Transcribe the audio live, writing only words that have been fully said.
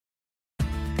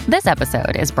This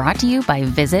episode is brought to you by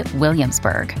Visit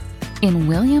Williamsburg. In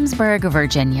Williamsburg,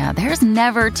 Virginia, there's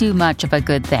never too much of a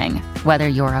good thing. Whether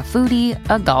you're a foodie,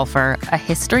 a golfer, a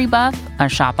history buff, a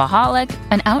shopaholic,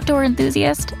 an outdoor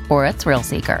enthusiast, or a thrill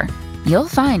seeker, you'll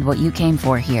find what you came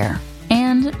for here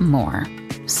and more.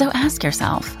 So ask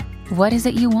yourself, what is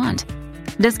it you want?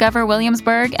 Discover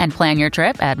Williamsburg and plan your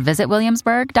trip at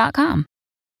visitwilliamsburg.com.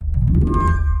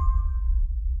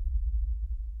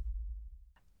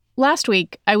 Last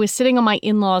week, I was sitting on my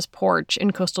in-laws' porch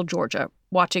in coastal Georgia,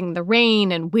 watching the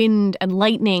rain and wind and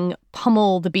lightning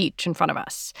pummel the beach in front of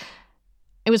us.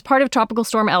 It was part of Tropical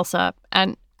Storm Elsa,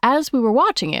 and as we were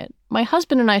watching it, my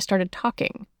husband and I started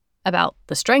talking about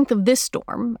the strength of this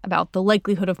storm, about the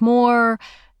likelihood of more,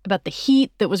 about the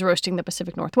heat that was roasting the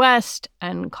Pacific Northwest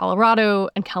and Colorado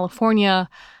and California.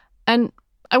 And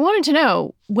I wanted to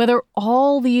know whether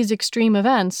all these extreme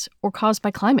events were caused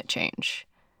by climate change.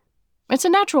 It's a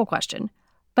natural question,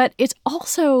 but it's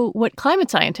also what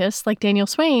climate scientists like Daniel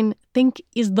Swain think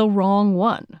is the wrong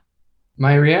one.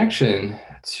 My reaction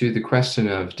to the question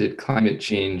of did climate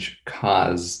change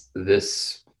cause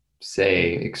this,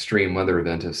 say, extreme weather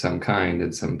event of some kind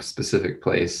in some specific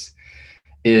place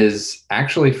is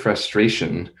actually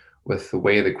frustration with the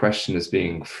way the question is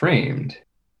being framed.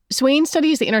 Swain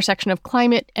studies the intersection of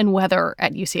climate and weather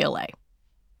at UCLA.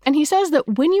 And he says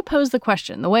that when you pose the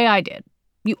question the way I did,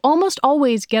 you almost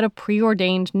always get a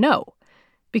preordained no,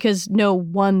 because no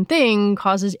one thing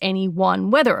causes any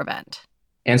one weather event.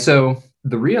 And so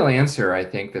the real answer, I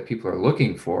think, that people are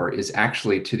looking for is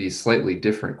actually to the slightly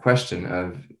different question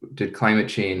of did climate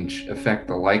change affect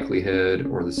the likelihood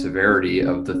or the severity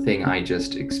of the thing I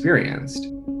just experienced?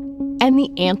 And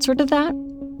the answer to that,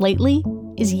 lately,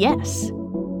 is yes.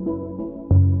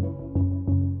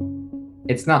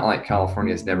 It's not like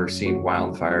California has never seen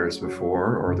wildfires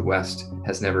before, or the West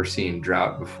has never seen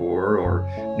drought before,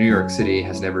 or New York City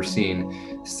has never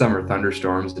seen summer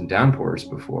thunderstorms and downpours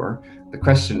before. The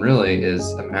question really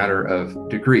is a matter of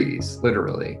degrees,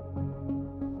 literally.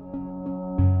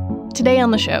 Today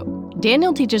on the show,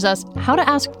 Daniel teaches us how to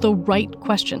ask the right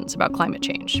questions about climate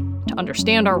change, to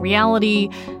understand our reality,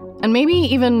 and maybe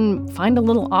even find a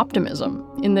little optimism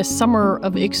in this summer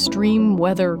of extreme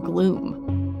weather gloom.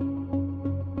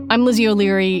 I'm Lizzie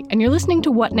O'Leary, and you're listening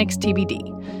to What Next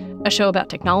TBD, a show about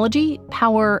technology,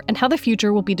 power, and how the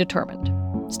future will be determined.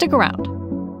 Stick around.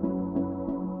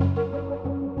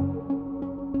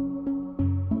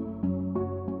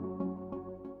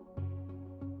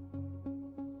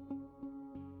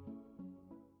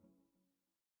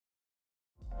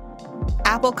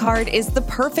 Apple Card is the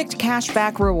perfect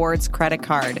cashback rewards credit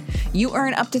card. You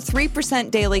earn up to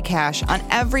 3% daily cash on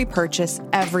every purchase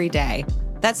every day.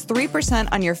 That's 3%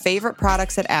 on your favorite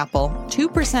products at Apple,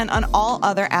 2% on all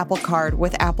other Apple Card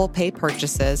with Apple Pay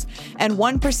purchases, and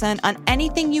 1% on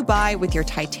anything you buy with your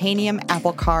titanium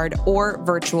Apple Card or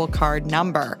virtual card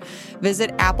number.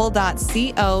 Visit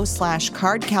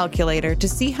apple.co/card calculator to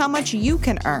see how much you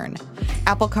can earn.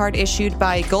 Apple Card issued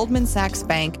by Goldman Sachs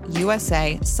Bank,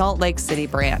 USA, Salt Lake City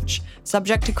branch.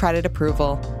 Subject to credit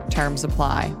approval. Terms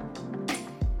apply.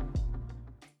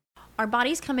 Our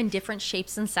bodies come in different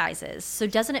shapes and sizes, so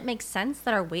doesn't it make sense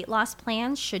that our weight loss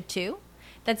plans should too?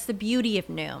 That's the beauty of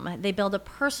Noom. They build a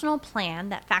personal plan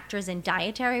that factors in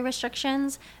dietary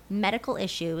restrictions, medical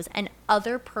issues, and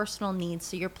other personal needs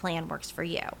so your plan works for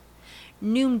you.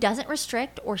 Noom doesn't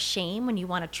restrict or shame when you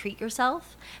want to treat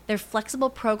yourself. Their flexible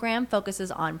program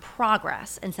focuses on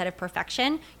progress instead of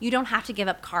perfection. You don't have to give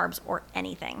up carbs or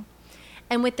anything.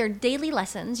 And with their daily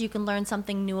lessons, you can learn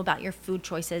something new about your food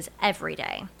choices every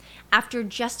day. After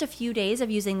just a few days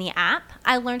of using the app,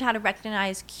 I learned how to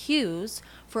recognize cues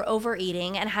for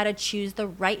overeating and how to choose the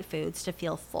right foods to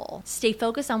feel full. Stay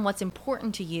focused on what's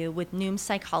important to you with Noom's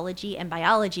psychology and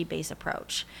biology-based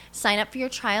approach. Sign up for your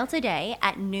trial today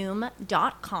at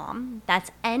Noom.com.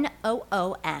 That's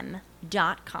Noom.com.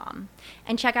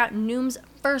 And check out Noom's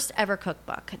first ever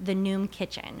cookbook, The Noom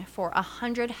Kitchen, for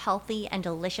 100 healthy and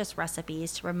delicious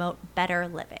recipes to promote better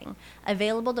living.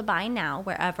 Available to buy now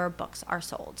wherever books are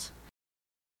sold.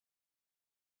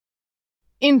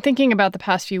 In thinking about the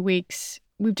past few weeks,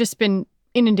 we've just been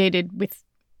inundated with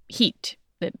heat.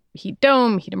 The heat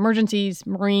dome, heat emergencies,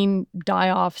 marine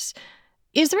die-offs.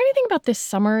 Is there anything about this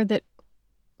summer that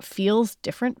feels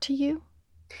different to you?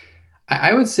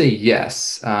 I would say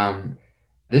yes.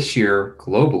 This year,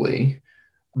 globally,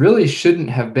 really shouldn't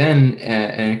have been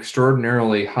an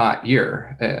extraordinarily hot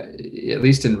year, at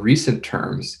least in recent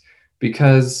terms,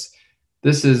 because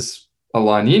this is a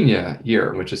La Nina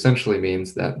year, which essentially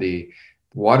means that the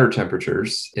water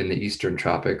temperatures in the eastern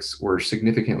tropics were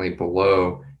significantly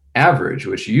below average,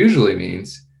 which usually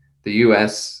means the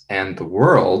US and the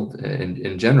world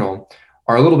in general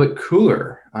are a little bit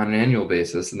cooler on an annual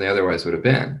basis than they otherwise would have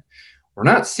been. We're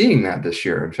not seeing that this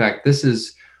year. In fact, this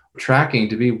is tracking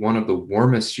to be one of the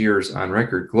warmest years on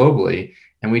record globally.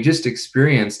 And we just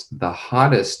experienced the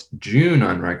hottest June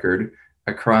on record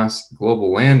across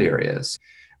global land areas.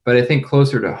 But I think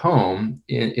closer to home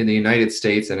in the United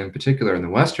States, and in particular in the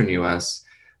Western US,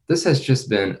 this has just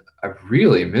been a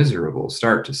really miserable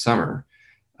start to summer,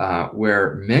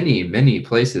 where many, many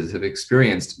places have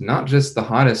experienced not just the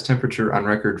hottest temperature on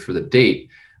record for the date,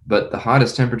 but the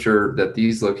hottest temperature that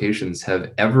these locations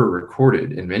have ever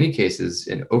recorded, in many cases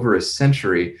in over a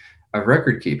century of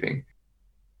record keeping.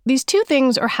 These two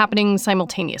things are happening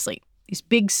simultaneously. These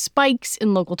big spikes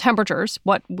in local temperatures,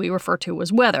 what we refer to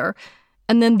as weather,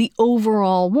 and then the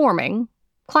overall warming,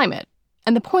 climate.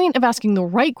 And the point of asking the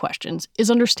right questions is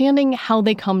understanding how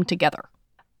they come together.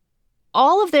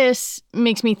 All of this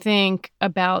makes me think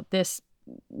about this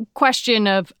question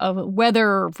of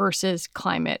weather versus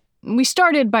climate. We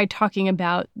started by talking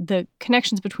about the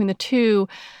connections between the two,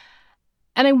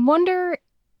 and I wonder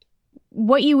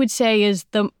what you would say is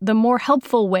the more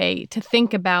helpful way to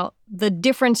think about the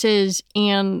differences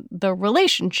and the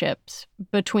relationships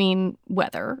between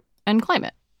weather and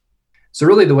climate. So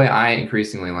really the way I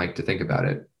increasingly like to think about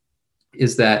it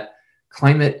is that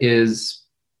climate is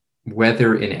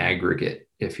weather in aggregate,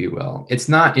 if you will. It's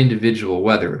not individual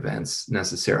weather events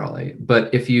necessarily,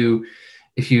 but if you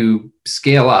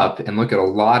scale up and look at a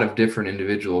lot of different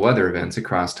individual weather events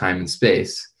across time and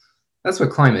space, that's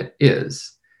what climate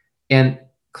is. And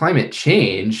climate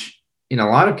change, in a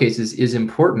lot of cases, is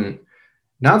important,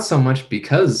 not so much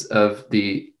because of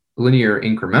the linear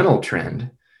incremental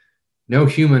trend. No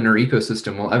human or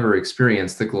ecosystem will ever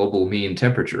experience the global mean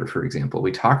temperature, for example.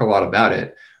 We talk a lot about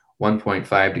it,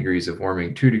 1.5 degrees of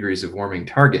warming, 2 degrees of warming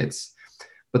targets.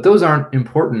 But those aren't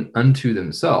important unto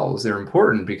themselves. They're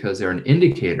important because they're an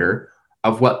indicator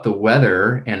of what the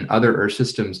weather and other Earth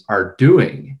systems are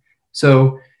doing.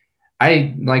 So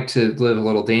I like to live a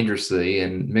little dangerously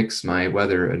and mix my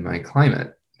weather and my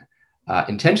climate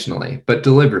intentionally, but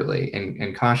deliberately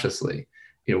and cautiously.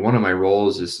 You know, one of my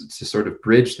roles is to sort of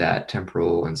bridge that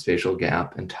temporal and spatial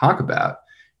gap and talk about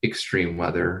extreme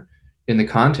weather in the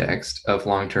context of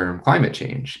long-term climate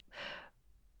change.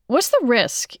 What's the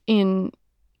risk in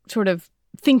sort of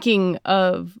thinking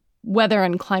of weather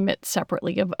and climate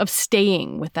separately, of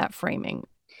staying with that framing?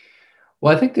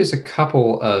 Well, I think there's a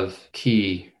couple of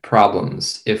key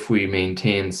problems if we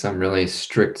maintain some really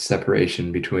strict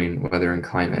separation between weather and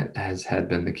climate, as had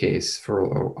been the case for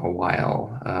a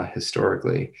while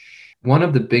historically. One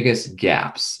of the biggest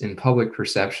gaps in public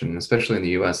perception, especially in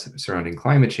the US surrounding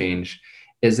climate change,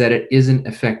 is that it isn't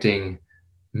affecting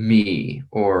me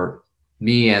or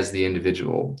me as the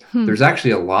individual. There's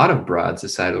actually a lot of broad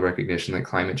societal recognition that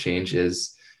climate change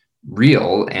is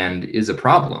real and is a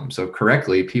problem. So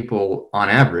correctly, people on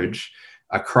average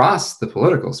across the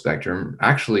political spectrum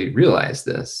actually realize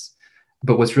this.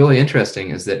 But what's really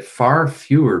interesting is that far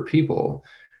fewer people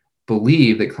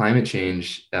believe that climate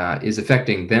change is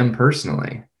affecting them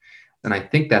personally. And I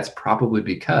think that's probably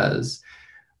because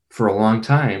for a long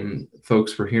time,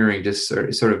 folks were hearing just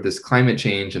sort of this climate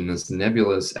change in this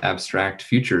nebulous, abstract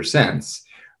future sense,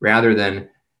 rather than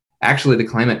actually the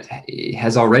climate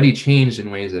has already changed in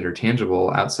ways that are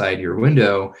tangible outside your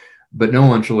window, but no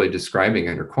one's really describing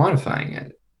it or quantifying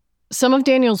it. Some of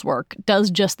Daniel's work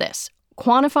does just this,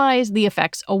 quantifies the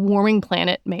effects a warming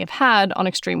planet may have had on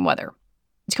extreme weather.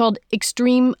 It's called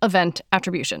extreme event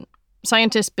attribution.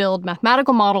 Scientists build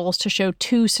mathematical models to show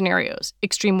two scenarios,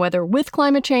 extreme weather with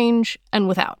climate change and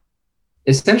without.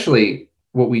 Essentially,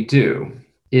 what we do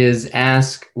is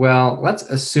ask, well, let's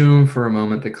assume for a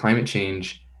moment that climate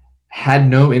change had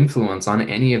no influence on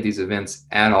any of these events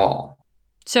at all.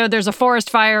 So there's a forest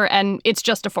fire and it's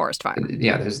just a forest fire.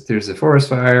 Yeah, there's a forest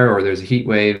fire or there's a heat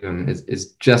wave and it's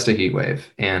just a heat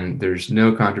wave and there's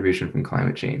no contribution from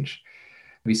climate change.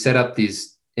 We set up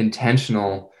these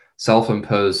intentional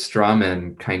self-imposed straw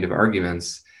man kind of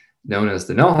arguments known as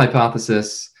the null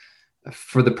hypothesis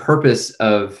for the purpose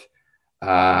of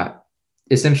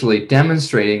essentially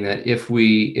demonstrating that if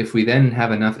we then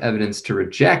have enough evidence to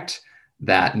reject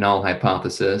that null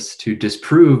hypothesis, to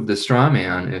disprove the straw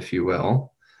man, if you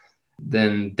will,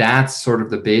 then that's sort of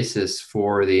the basis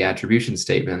for the attribution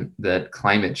statement that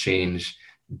climate change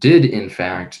did, in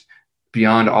fact,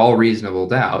 beyond all reasonable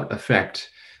doubt, affect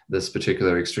this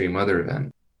particular extreme weather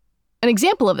event. An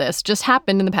example of this just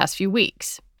happened in the past few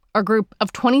weeks. A group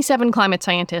of 27 climate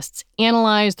scientists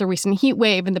analyzed the recent heat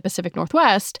wave in the Pacific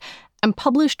Northwest and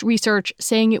published research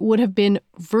saying it would have been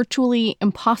virtually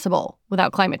impossible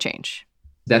without climate change.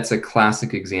 that's a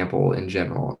classic example in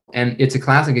general. And it's a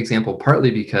classic example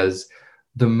partly because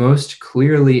the most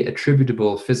clearly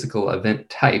attributable physical event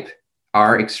type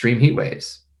are extreme heat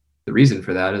waves. The reason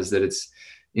for that is that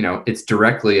it's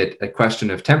directly a question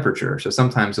of temperature. So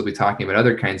sometimes we'll be talking about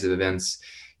other kinds of events,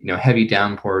 heavy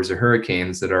downpours or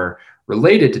hurricanes that are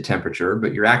related to temperature,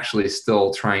 but you're actually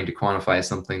still trying to quantify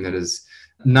something that is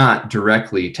not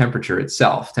directly temperature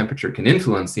itself. Temperature can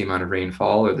influence the amount of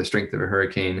rainfall or the strength of a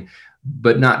hurricane,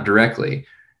 but not directly.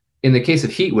 In the case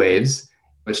of heat waves,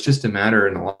 it's just a matter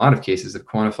in a lot of cases of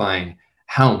quantifying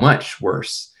how much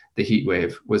worse the heat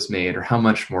wave was made or how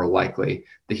much more likely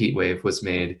the heat wave was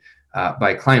made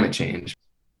by climate change.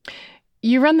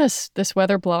 You run this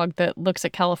weather blog that looks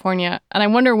at California, and I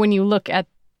wonder, when you look at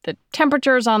the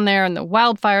temperatures on there and the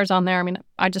wildfires on there, I mean,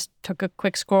 I just took a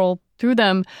quick scroll through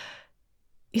them.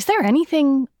 Is there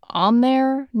anything on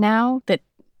there now that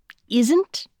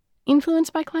isn't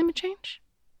influenced by climate change?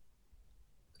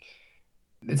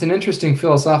 It's an interesting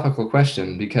philosophical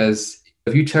question, because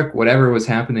if you took whatever was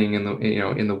happening in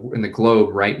the globe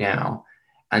right now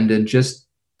and then just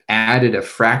added a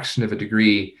fraction of a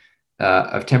degree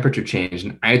of temperature change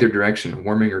in either direction,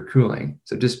 warming or cooling,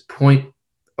 so just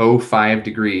 0.05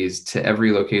 degrees to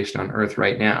every location on Earth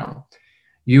right now,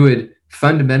 you would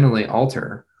fundamentally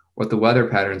alter what the weather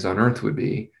patterns on Earth would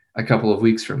be a couple of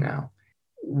weeks from now.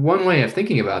 One way of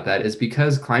thinking about that is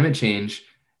because climate change,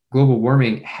 global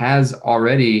warming, has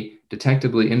already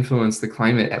detectably influenced the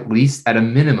climate, at least at a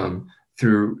minimum,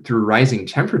 through rising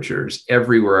temperatures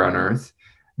everywhere on Earth,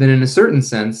 then in a certain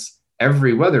sense,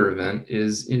 every weather event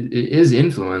is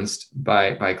influenced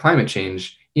by climate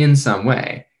change in some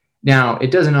way. Now,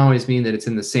 it doesn't always mean that it's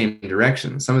in the same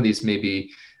direction. Some of these may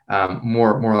be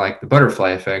more like the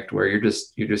butterfly effect, where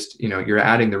you're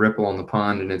adding the ripple on the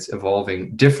pond and it's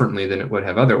evolving differently than it would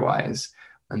have otherwise.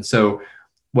 And so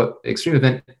what extreme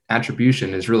event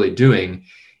attribution is really doing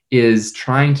is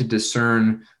trying to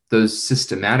discern those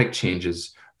systematic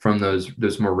changes from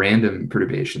those more random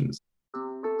perturbations.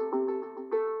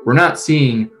 We're not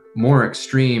seeing more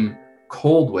extreme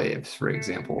cold waves, for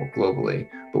example, globally,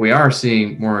 but we are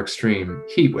seeing more extreme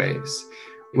heat waves.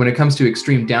 When it comes to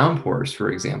extreme downpours,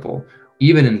 for example,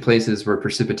 even in places where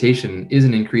precipitation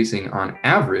isn't increasing on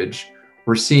average,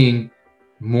 we're seeing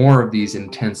more of these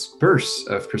intense bursts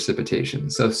of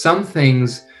precipitation. So some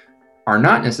things are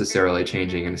not necessarily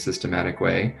changing in a systematic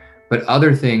way, but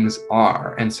other things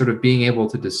are. And sort of being able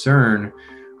to discern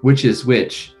which is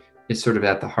which is sort of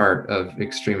at the heart of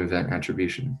extreme event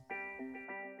attribution.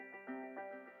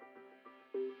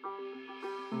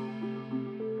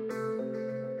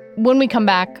 When we come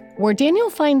back, where Daniel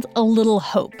finds a little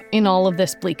hope in all of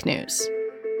this bleak news.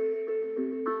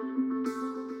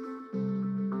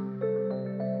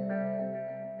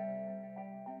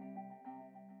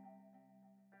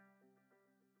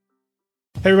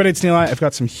 Hey everybody, it's Neil. I've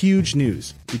got some huge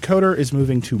news. Decoder is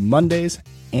moving to Mondays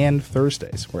and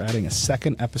Thursdays. We're adding a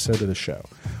second episode to the show.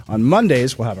 On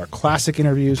Mondays, we'll have our classic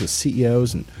interviews with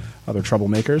CEOs and other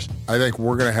troublemakers. I think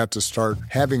we're going to have to start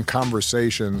having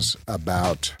conversations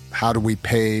about how do we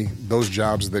pay those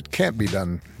jobs that can't be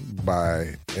done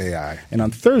by AI. And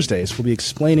on Thursdays, we'll be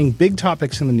explaining big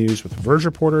topics in the news with Verge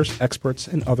reporters, experts,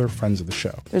 and other friends of the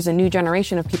show. There's a new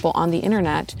generation of people on the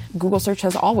internet. Google search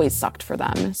has always sucked for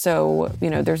them. So,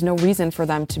 there's no reason for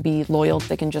them to be loyal.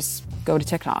 They can just go to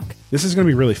TikTok. This is going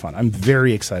to be really fun. I'm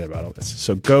very excited about all this.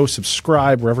 So go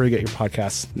subscribe wherever you get your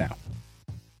podcasts now.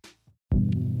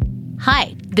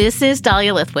 Hi, this is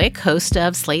Dahlia Lithwick, host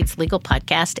of Slate's legal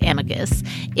podcast, Amicus.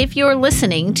 If you're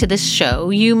listening to this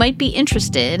show, you might be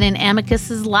interested in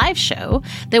Amicus's live show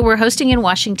that we're hosting in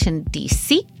Washington,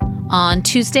 D.C. on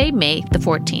Tuesday, May the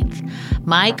 14th.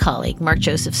 My colleague, Mark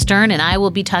Joseph Stern, and I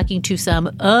will be talking to some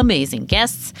amazing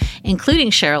guests, including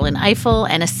Sherrilyn Ifill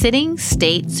and a sitting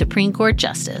state Supreme Court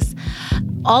justice,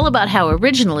 all about how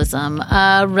originalism,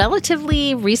 a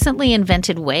relatively recently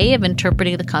invented way of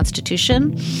interpreting the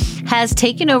Constitution, has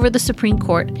taken over the Supreme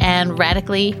Court and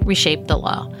radically reshaped the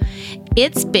law.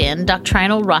 It's been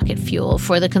doctrinal rocket fuel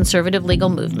for the conservative legal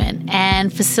movement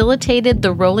and facilitated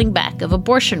the rolling back of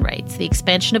abortion rights, the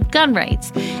expansion of gun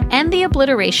rights, and the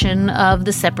obliteration of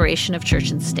the separation of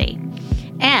church and state.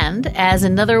 And as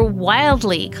another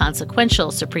wildly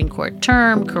consequential Supreme Court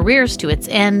term careers to its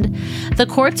end, the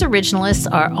court's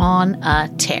originalists are on a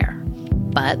tear.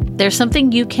 But there's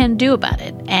something you can do about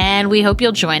it, and we hope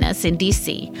you'll join us in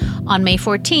D.C. on May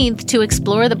 14th to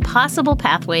explore the possible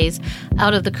pathways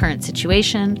out of the current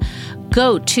situation.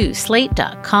 Go to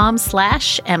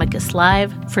slate.com/Amicus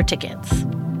Live for tickets.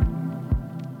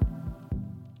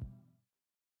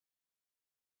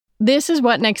 This is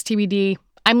What Next TBD.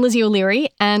 I'm Lizzie O'Leary,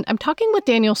 and I'm talking with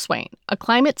Daniel Swain, a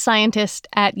climate scientist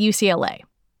at UCLA.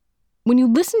 When you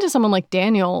listen to someone like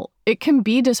Daniel, it can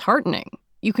be disheartening.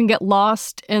 You can get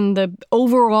lost in the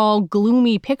overall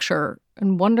gloomy picture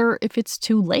and wonder if it's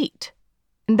too late.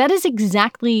 And that is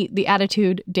exactly the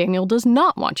attitude Daniel does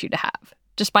not want you to have,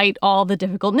 despite all the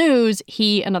difficult news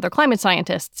he and other climate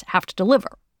scientists have to deliver.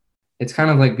 It's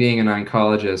kind of like being an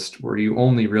oncologist where you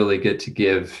only really get to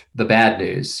give the bad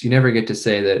news. You never get to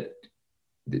say that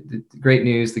the great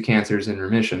news, the cancer's in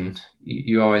remission.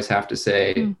 You always have to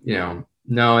say,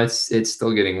 no, it's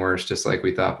still getting worse, just like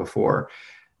we thought before.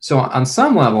 So on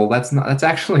some level, that's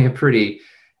actually a pretty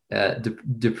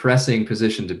depressing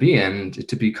position to be in,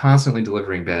 to be constantly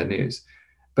delivering bad news.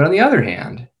 But on the other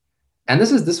hand, and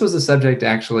this was the subject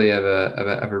actually of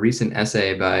a recent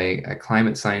essay by a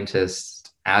climate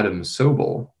scientist, Adam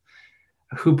Sobel,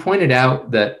 who pointed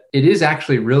out that it is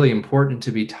actually really important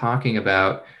to be talking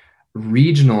about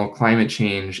regional climate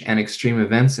change and extreme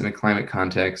events in a climate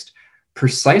context,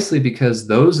 precisely because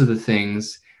those are the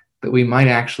things that we might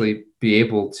actually be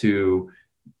able to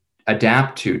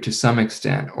adapt to some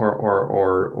extent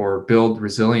or build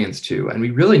resilience to. And we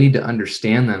really need to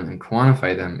understand them and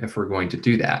quantify them if we're going to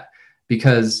do that.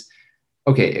 Because,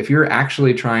 okay, if you're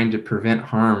actually trying to prevent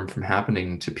harm from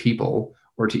happening to people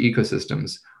or to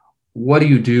ecosystems, what do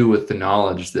you do with the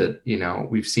knowledge that,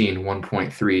 we've seen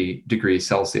 1.3 degrees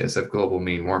Celsius of global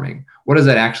mean warming? What does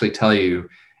that actually tell you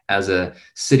as a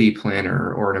city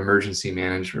planner or an emergency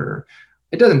manager?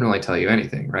 It doesn't really tell you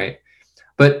anything, right?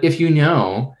 But if you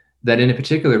know that in a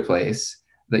particular place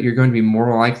that you're going to be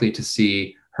more likely to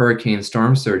see hurricane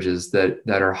storm surges that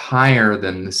are higher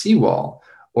than the seawall,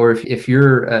 or if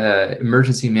you're an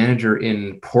emergency manager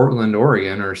in Portland,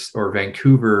 Oregon, or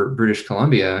Vancouver, British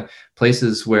Columbia,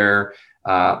 places where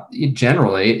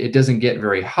generally it doesn't get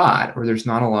very hot, or there's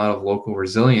not a lot of local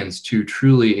resilience to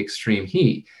truly extreme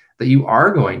heat, that you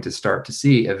are going to start to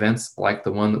see events like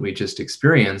the one that we just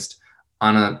experienced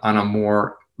on a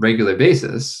more regular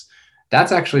basis.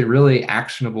 That's actually really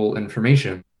actionable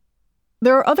information.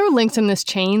 There are other links in this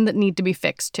chain that need to be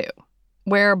fixed too,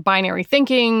 where binary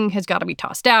thinking has got to be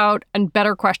tossed out and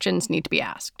better questions need to be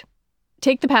asked.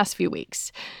 Take the past few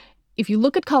weeks. If you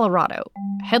look at Colorado,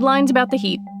 headlines about the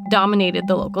heat dominated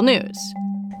the local news.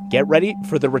 Get ready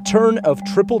for the return of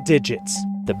triple digits.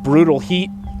 The brutal heat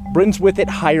brings with it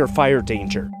higher fire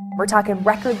danger. We're talking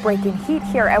record-breaking heat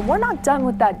here, and we're not done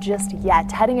with that just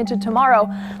yet. Heading into tomorrow,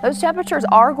 those temperatures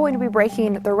are going to be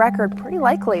breaking the record pretty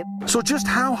likely. So just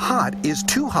how hot is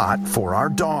too hot for our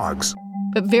dogs?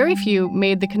 But very few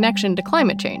made the connection to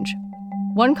climate change.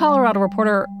 One Colorado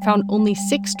reporter found only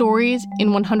 6 stories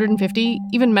in 150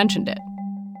 even mentioned it.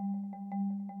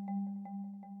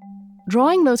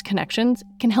 Drawing those connections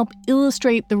can help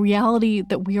illustrate the reality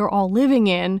that we are all living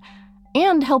in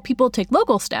and help people take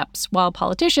local steps while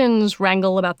politicians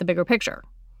wrangle about the bigger picture.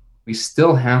 We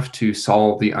still have to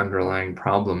solve the underlying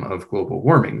problem of global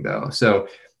warming, though. So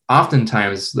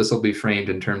oftentimes this will be framed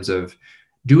in terms of,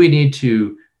 do we need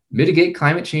to mitigate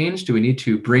climate change? Do we need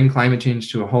to bring climate change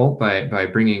to a halt by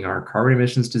bringing our carbon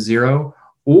emissions to zero?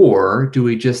 Or do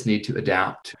we just need to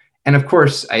adapt? And of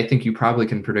course, I think you probably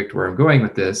can predict where I'm going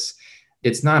with this.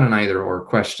 It's not an either or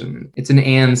question. It's an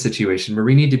and situation where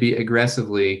we need to be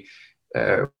aggressively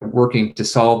working to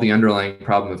solve the underlying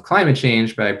problem of climate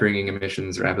change by bringing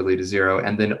emissions rapidly to zero.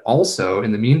 And then also,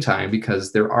 in the meantime,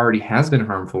 because there already has been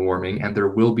harmful warming and there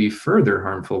will be further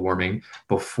harmful warming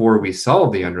before we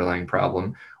solve the underlying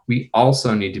problem, we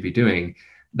also need to be doing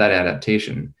that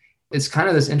adaptation. It's kind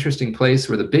of this interesting place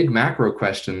where the big macro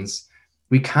questions,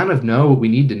 we kind of know what we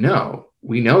need to know.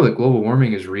 We know that global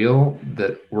warming is real,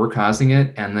 that we're causing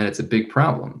it, and that it's a big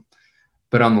problem.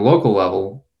 But on the local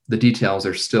level, the details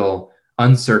are still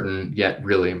uncertain, yet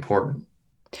really important.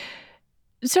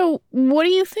 So what do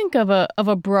you think of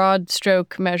a broad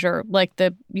stroke measure like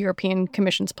the European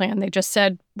Commission's plan? They just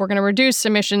said we're going to reduce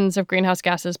emissions of greenhouse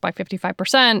gases by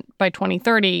 55% by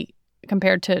 2030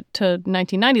 compared to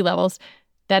 1990 levels.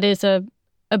 That is a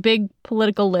big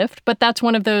political lift, but that's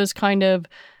one of those kind of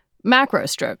macro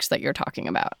strokes that you're talking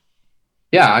about.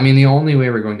 Yeah, I mean, the only way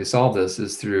we're going to solve this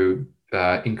is through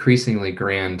increasingly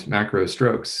grand macro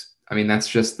strokes. I mean, that's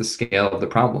just the scale of the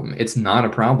problem. It's not a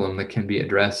problem that can be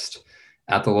addressed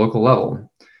at the local level.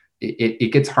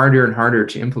 It gets harder and harder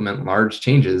to implement large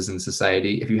changes in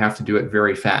society if you have to do it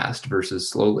very fast versus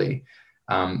slowly.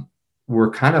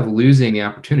 We're kind of losing the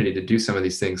opportunity to do some of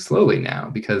these things slowly now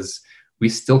because we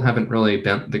still haven't really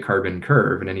bent the carbon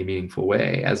curve in any meaningful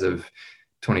way as of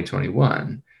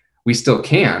 2021. We still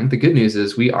can. The good news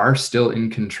is we are still in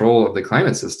control of the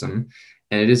climate system.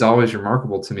 And it is always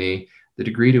remarkable to me the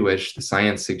degree to which the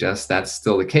science suggests that's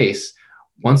still the case,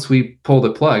 once we pull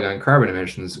the plug on carbon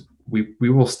emissions, we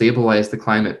will stabilize the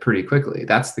climate pretty quickly.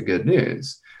 That's the good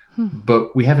news.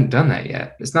 But we haven't done that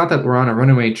yet. It's not that we're on a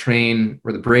runaway train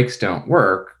where the brakes don't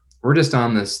work. We're just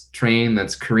on this train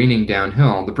that's careening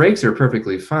downhill. The brakes are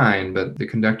perfectly fine, but the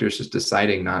conductor's just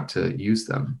deciding not to use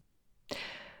them.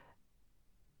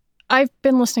 I've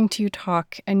been listening to you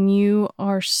talk, and you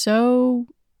are so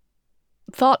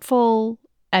thoughtful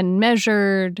and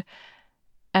measured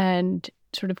and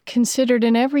sort of considered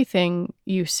in everything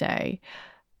you say.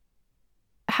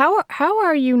 How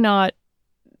are you not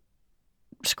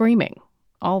screaming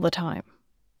all the time?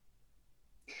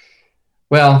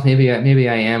 Well, maybe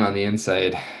I am on the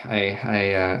inside.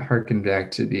 I hearken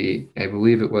back to I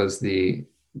believe it was the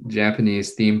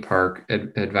Japanese theme park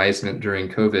advisement during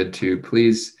COVID to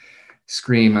please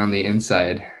scream on the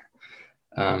inside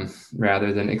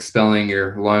rather than expelling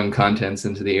your lung contents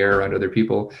into the air around other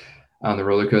people on the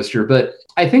roller coaster. But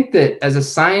I think that as a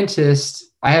scientist,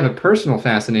 I have a personal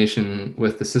fascination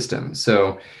with the system.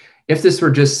 So if this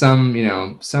were just some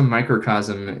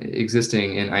microcosm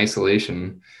existing in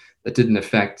isolation that didn't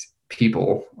affect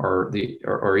people or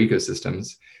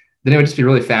ecosystems, then it would just be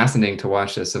really fascinating to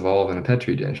watch this evolve in a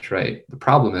petri dish, right? The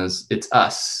problem is it's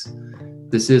us.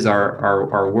 This is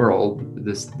our world.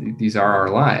 These are our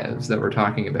lives that we're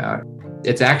talking about.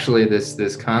 It's actually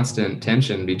this constant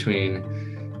tension between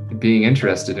being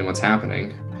interested in what's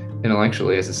happening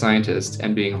intellectually as a scientist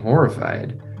and being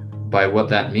horrified by what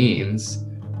that means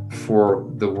for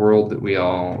the world that we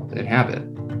all inhabit.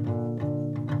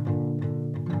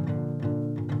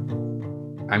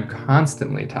 I'm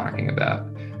constantly talking about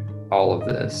all of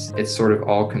this. It's sort of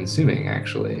all-consuming,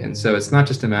 actually. And so it's not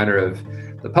just a matter of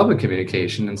the public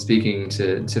communication and speaking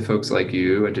to folks like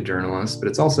you and to journalists, but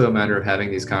it's also a matter of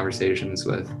having these conversations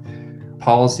with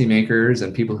policymakers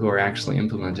and people who are actually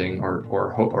implementing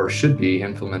or should be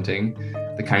implementing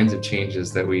the kinds of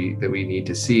changes that we need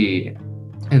to see.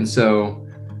 And so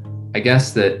I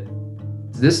guess that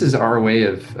this is our way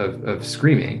of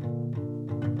screaming.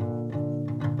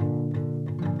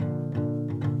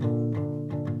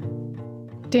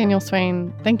 Daniel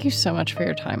Swain, thank you so much for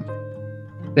your time.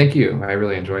 Thank you. I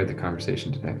really enjoyed the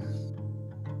conversation today.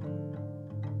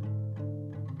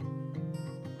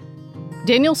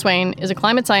 Daniel Swain is a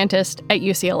climate scientist at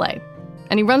UCLA,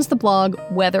 and he runs the blog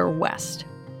Weather West.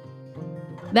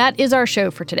 That is our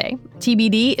show for today.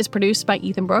 TBD is produced by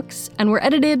Ethan Brooks, and we're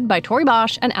edited by Tori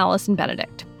Bosch and Allison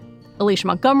Benedict. Alicia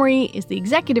Montgomery is the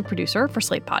executive producer for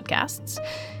Slate Podcasts.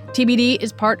 TBD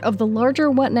is part of the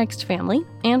larger What Next family,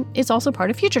 and is also part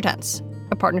of Future Tense,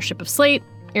 a partnership of Slate,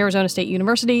 Arizona State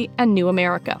University, and New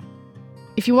America.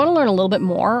 If you want to learn a little bit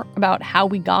more about how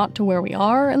we got to where we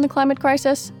are in the climate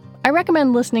crisis, I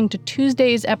recommend listening to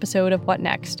Tuesday's episode of What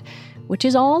Next, which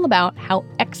is all about how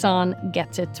Exxon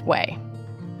gets its way.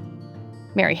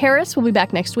 Mary Harris will be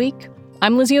back next week.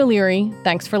 I'm Lizzie O'Leary.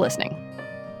 Thanks for listening.